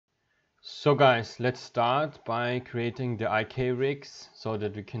So guys, let's start by creating the IK rigs so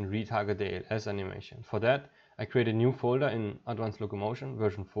that we can retarget the ALS animation. For that, I create a new folder in Advanced Locomotion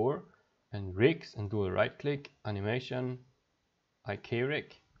version 4 and rigs, and do a right click, animation, IK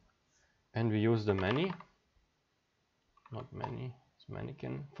rig, and we use the Manny, not Manny, it's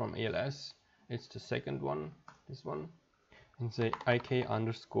mannequin from ALS. It's the second one, this one, and say IK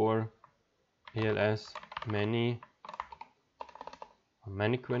underscore ALS Manny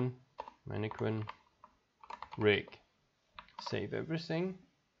mannequin rig. Save everything.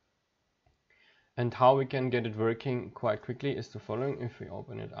 And how we can get it working quite quickly is the following. If we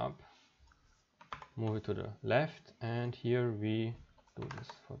open it up, move it to the left, and here we do this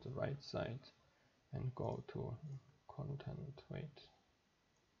for the right side and go to content. Wait,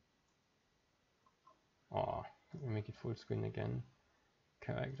 let me make it full screen again.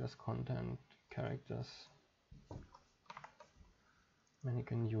 Characters, content, characters,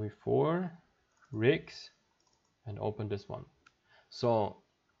 mannequin UE4, rigs, and open this one. So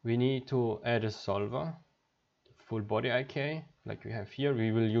we need to add a solver, full body IK, like we have here.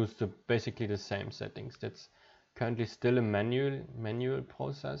 We will use basically the same settings. That's currently still a manual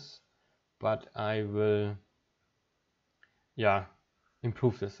process, but I will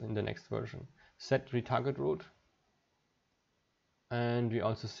improve this in the next version. Set retarget route, and we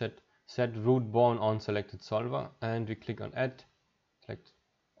also set route born on selected solver, and we click on add, select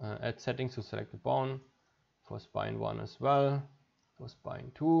add settings to select the born for spine 1 as well, for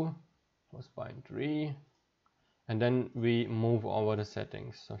spine 2, for spine 3, and then we move over the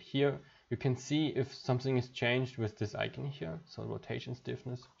settings. So here you can see if something is changed with this icon here. So rotation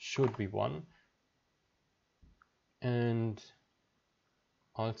stiffness should be 1, and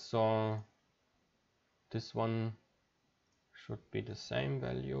also this one should be the same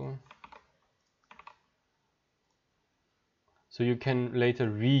value. So you can later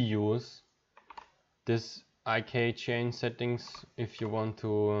reuse this IK change settings if you want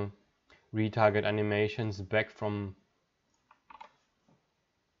to retarget animations back from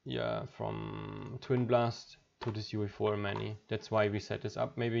TwinBlast to this UE4 Manny. That's why we set this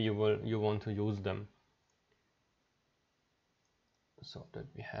up. Maybe you want to use them so that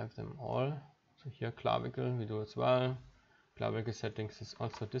we have them all. So here clavicle we do as well. Clavicle settings is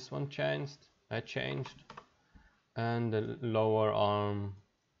also this one changed, and the lower arm.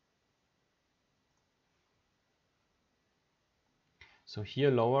 So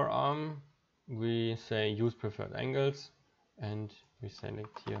here lower arm we say use preferred angles, and we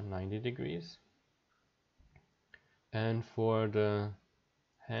select here 90 degrees. And for the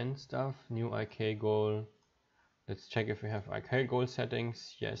hand stuff, new IK goal, let's check if we have IK goal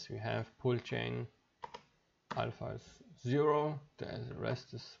settings. Yes, we have. Pull chain alpha is 0, the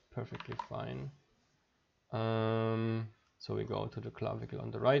rest is perfectly fine. So we go to the clavicle on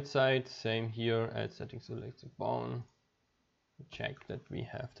the right side, same here, add settings, select the bone, check that we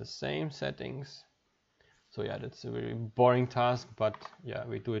have the same settings. So yeah, that's a very boring task, but yeah,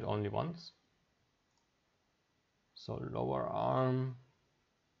 we do it only once. So lower arm,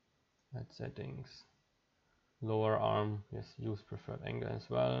 add settings, lower arm, yes, use preferred angle as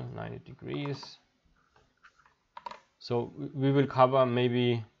well, 90 degrees. So we will cover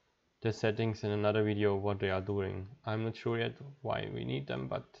maybe the settings in another video, what they are doing. I'm not sure yet why we need them,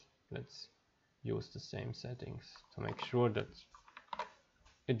 but let's use the same settings to make sure that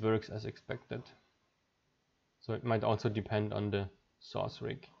it works as expected. So it might also depend on the source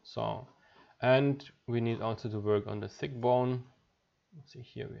rig. So, and we need also to work on the thick bone. Let's see,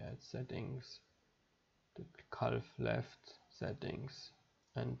 here we add settings, the calf left settings,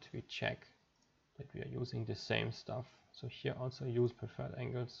 and we check that we are using the same stuff. So here also use preferred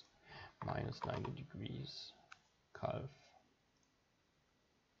angles, minus 90 degrees, calf.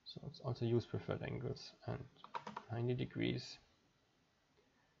 So it's also use preferred angles and 90 degrees.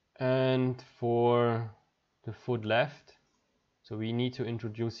 And for the foot left, so we need to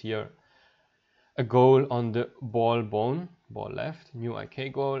introduce here a goal on the ball left, new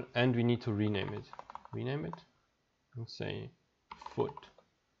IK goal, and we need to rename it and say foot.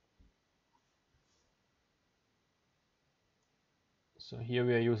 So here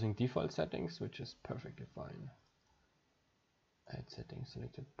we are using default settings, which is perfectly fine. Add settings,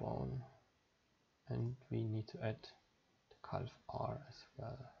 selected bone, and we need to add the calf R as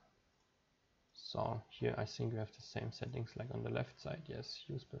well. So here I think we have the same settings like on the left side. Yes,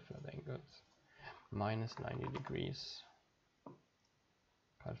 use preferred angles, minus 90 degrees.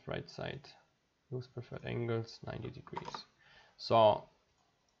 Calf right side, use preferred angles, 90 degrees. So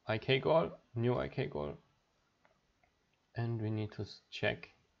IK goal, new IK goal, and we need to check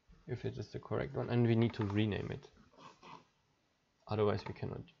if it is the correct one, and we need to rename it. otherwise we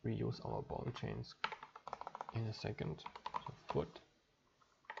cannot reuse our bone chains in a second. So foot.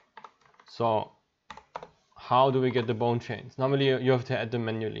 So how do we get the bone chains? Normally you have to add them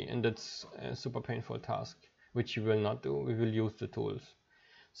manually, and that's a super painful task, which you will not do. We will use the tools.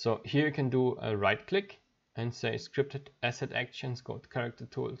 So here you can do a right click and say scripted asset actions, go to character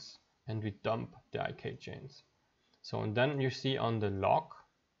tools, and we dump the IK chains. So and then you see on the log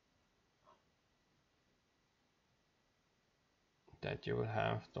that you will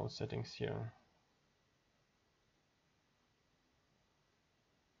have those settings here.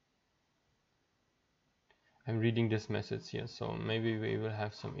 I'm reading this message here, so maybe we will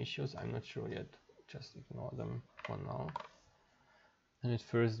have some issues. I'm not sure yet. Just ignore them for now. And at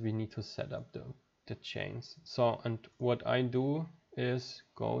first we need to set up the chains. So, and what I do is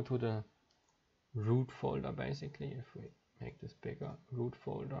go to the root folder basically. If we make this bigger, root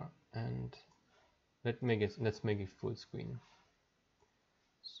folder, and let's make it full screen.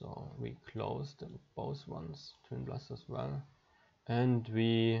 So we close both ones, TwinBlast as well, and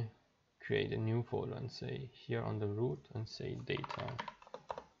we create a new folder and say here on the root and say data.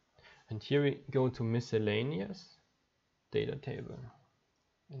 And here we go to miscellaneous data table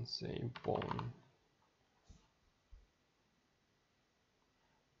and say bone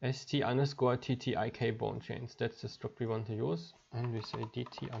st_ttik bone chains. That's the struct we want to use, and we say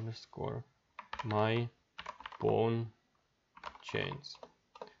dt_my bone chains.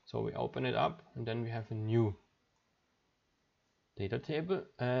 So we open it up, and then we have a new data table,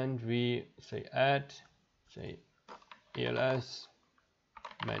 and we say add, say ALS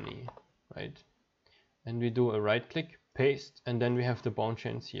Manny, right? And we do a right click, paste, and then we have the bone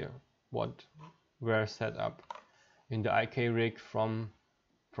chains here, what were set up in the IK rig from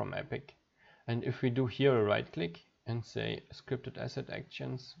Epic. And if we do here a right click and say scripted asset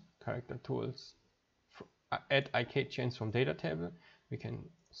actions, character tools, add IK chains from data table, we can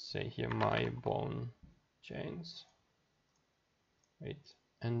say here my bone chains, right?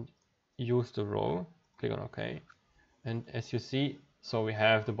 And use the row, click on OK, and as you see, so we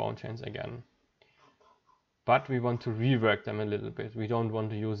have the bone chains again. But we want to rework them a little bit. We don't want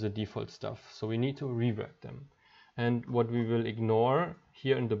to use the default stuff, so we need to rework them. And what we will ignore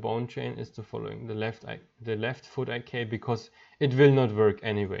here in the bone chain is the following: the left foot IK, because it will not work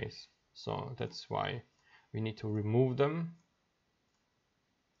anyways. So that's why we need to remove them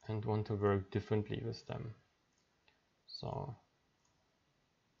and want to work differently with them. So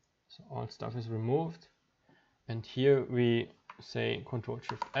all stuff is removed, and here we say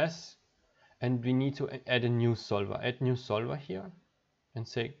Ctrl+Shift+S, and we need to add a new solver. Add new solver here and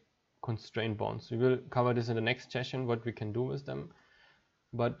say constrain bones. We will cover this in the next session, what we can do with them,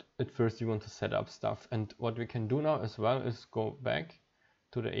 but at first we want to set up stuff. And what we can do now as well is go back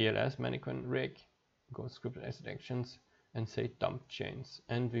to the ALS mannequin rig, go scripted asset actions, and say dump chains,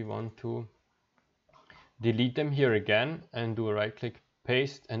 and we want to delete them here again and do a right click,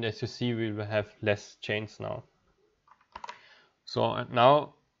 paste, and as you see we will have less chains now. So and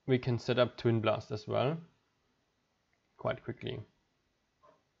now we can set up TwinBlast as well quite quickly.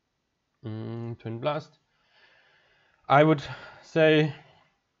 TwinBlast, I would say,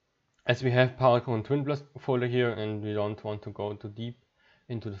 as we have Paragon TwinBlast folder here and we don't want to go too deep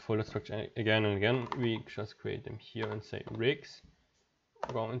into the folder structure again and again, we just create them here and say rigs,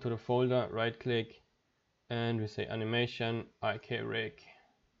 go into the folder, right click, and we say animation IK rig,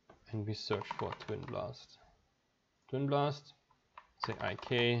 and we search for TwinBlast. TwinBlast, say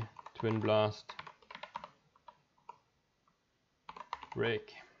IK TwinBlast rig,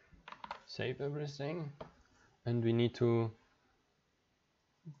 save everything, and we need to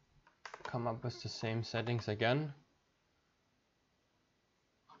come up with the same settings again.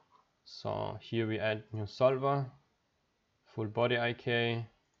 So here we add new solver, full body IK,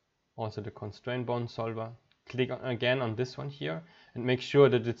 also the constraint bone solver. Click again on this one here and make sure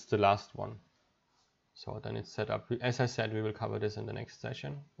that it's the last one. So then it's set up. As I said, we will cover this in the next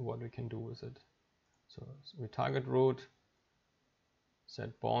session, what we can do with it. So retarget root,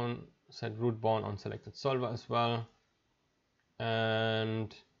 set root bone on selected solver as well.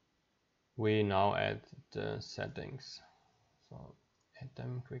 And we now add the settings. So add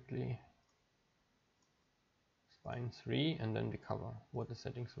them quickly. Spine 3, and then we cover what the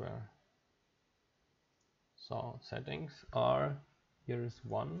settings were. So settings are, here is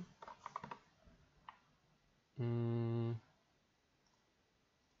one.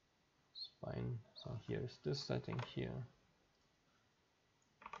 Spine, so here is this setting here.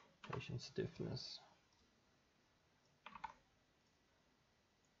 Rotation stiffness.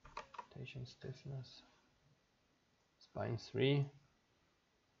 Rotation stiffness. Spine 3.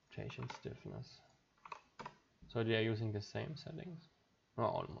 Rotation stiffness. So they are using the same settings, or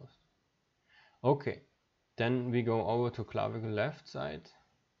almost. Okay, then we go over to clavicle left side,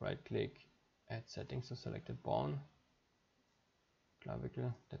 right click, add settings to selected bone.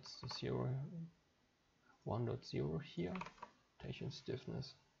 Clavicle, that's the 1.0 here, rotation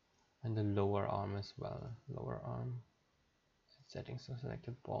stiffness, and the lower arm as well. Lower arm, add settings to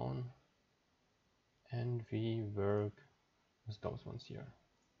selected bone, and we work with those ones here.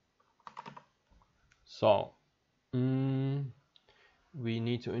 So we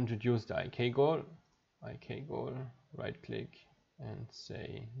need to introduce the IK goal. IK goal, right click and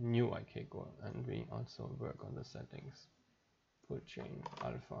say new IK goal, and we also work on the settings. Full chain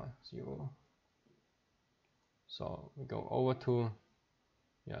alpha 0. So we go over to,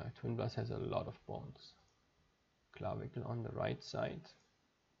 TwinBlast has a lot of bones. Clavicle on the right side,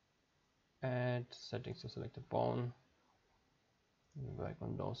 add settings to selected bone, we work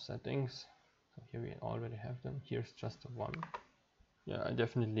on those settings. So here we already have them. Here's just the one. Yeah, I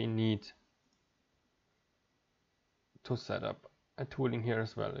definitely need to set up a tooling here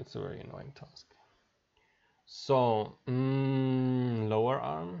as well. It's a very annoying task. So lower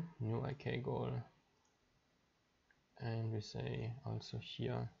arm, new IK goal, and we say also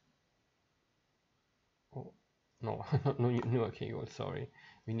here, oh no, no new IK goal, sorry,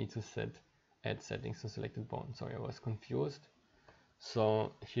 we need to add settings to selected bone. Sorry, I was confused.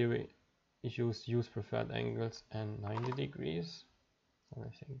 So here we use preferred angles and 90 degrees. And I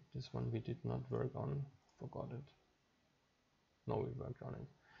think this one we did not work on, forgot it. No, we worked on it.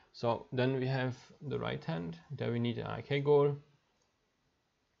 So then we have the right hand, there we need an IK goal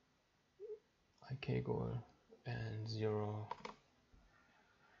and 0.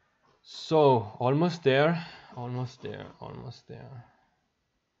 So almost there.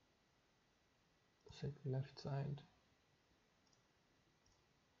 Set left side.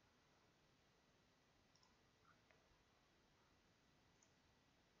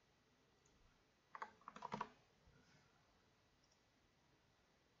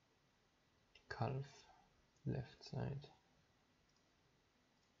 Calf left side.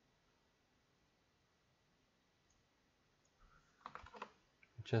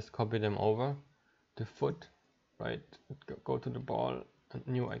 Just copy them over. The foot, right, go to the ball and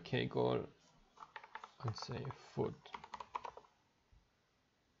new IK goal and say foot.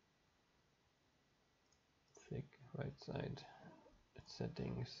 Thick right side,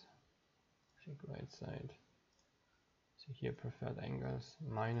 settings, thick right side. So here preferred angles,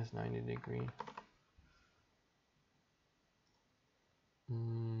 minus 90 degree.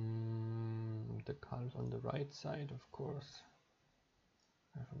 The calf on the right side, of course.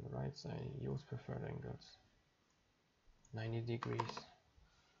 On the right side, use preferred angles, 90 degrees.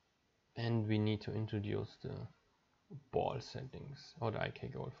 And we need to introduce the ball settings, or the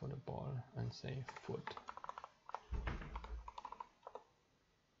IK goal for the ball, and say foot.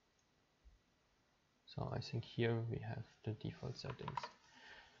 So I think here we have the default settings.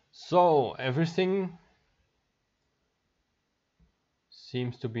 So everything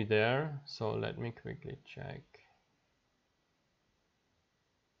seems to be there. So let me quickly check.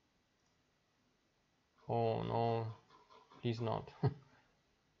 Oh no, please not.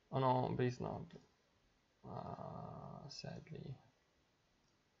 Oh no, please not. Sadly.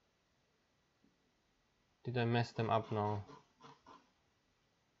 Did I mess them up now?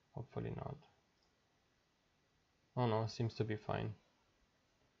 Hopefully not. Oh no, seems to be fine.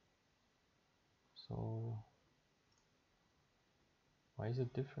 So why is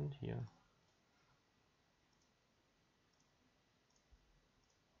it different here?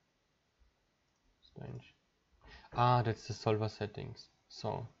 Strange. That's the solver settings.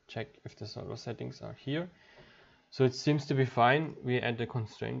 So check if the solver settings are here. So it seems to be fine. We add the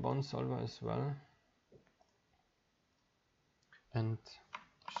constraint bond solver as well. And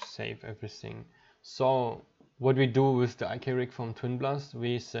save everything. So what we do with the IK rig from TwinBlast,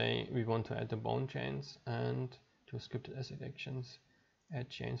 we say we want to add the bone chains and to scripted asset actions, add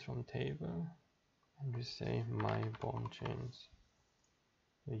chains from table, and we say my bone chains,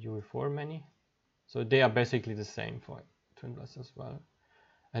 the UE4 Manny. So they are basically the same for TwinBlast as well.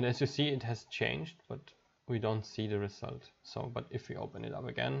 And as you see, it has changed, but we don't see the result. So, but if we open it up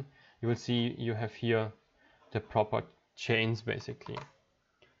again, you will see you have here the proper chains basically.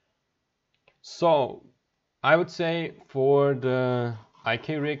 So I would say for the IK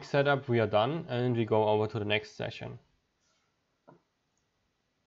rig setup we are done, and we go over to the next session.